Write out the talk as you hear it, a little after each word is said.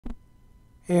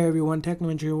Hey everyone,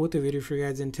 TechnoNinja here with a video for you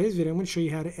guys. In today's video, I'm going to show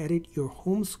you how to edit your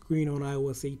home screen on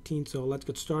iOS 18. So let's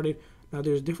get started. Now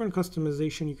there's different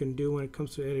customization you can do when it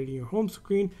comes to editing your home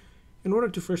screen. In order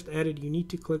to first edit, you need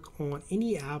to click on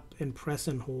any app and press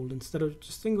and hold. Instead of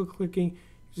just single clicking,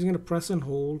 you're just going to press and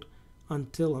hold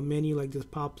until a menu like this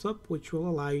pops up, which will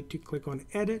allow you to click on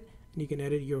edit and you can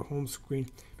edit your home screen.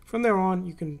 From there on,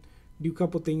 you can do a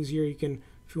couple things here. You can,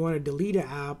 if you want to delete an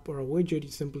app or a widget, you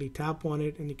simply tap on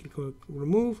it and you can click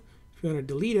remove. If you want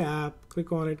to delete an app,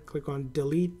 click on it, click on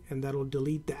delete, and that'll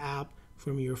delete the app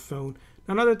from your phone.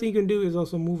 Now, another thing you can do is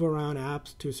also move around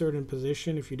apps to a certain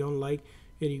position. If you don't like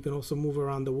it, you can also move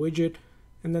around the widget.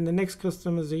 And then the next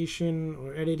customization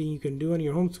or editing you can do on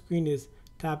your home screen is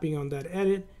tapping on that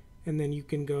edit, and then you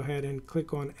can go ahead and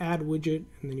click on add widget,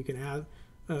 and then you can add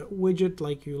a widget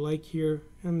like you like here,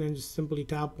 and then just simply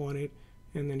tap on it,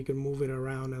 and then you can move it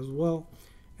around as well.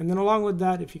 And then along with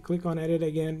that, if you click on edit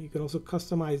again, you can also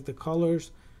customize the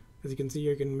colors. As you can see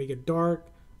here, you can make it dark.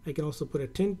 I can also put a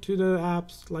tint to the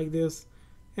apps like this,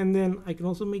 and then I can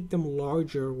also make them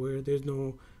larger where there's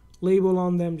no label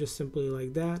on them, just simply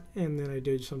like that. And then I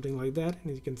did something like that,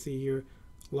 and as you can see here,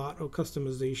 a lot of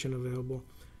customization available.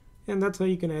 And that's how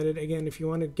you can edit. Again, if you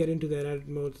want to get into that edit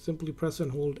mode, simply press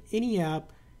and hold any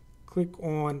app, click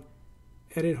on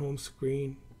edit home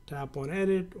screen, tap on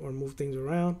edit or move things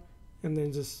around, and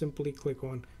then just simply click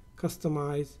on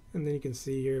customize, and then you can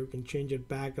see here you can change it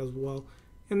back as well.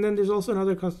 And then there's also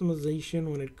another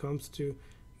customization when it comes to,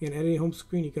 again, editing home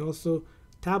screen. You can also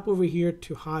tap over here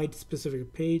to hide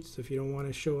specific page. So if you don't want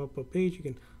to show up a page, you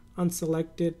can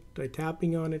unselect it by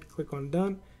tapping on it, click on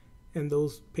done, and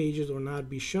those pages will not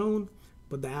be shown,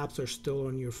 but the apps are still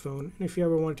on your phone. And if you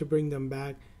ever want to bring them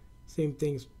back, same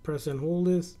things, press and hold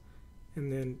this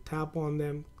and then tap on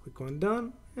them, click on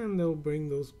done, and they'll bring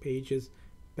those pages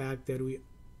back that we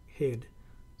hid.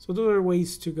 So those are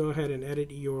ways to go ahead and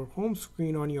edit your home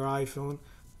screen on your iPhone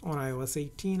on iOS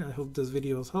 18. I hope this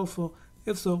video was helpful.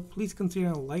 If so, please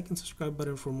consider a like and subscribe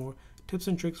button for more tips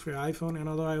and tricks for your iPhone and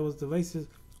other iOS devices.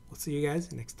 We'll see you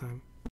guys next time.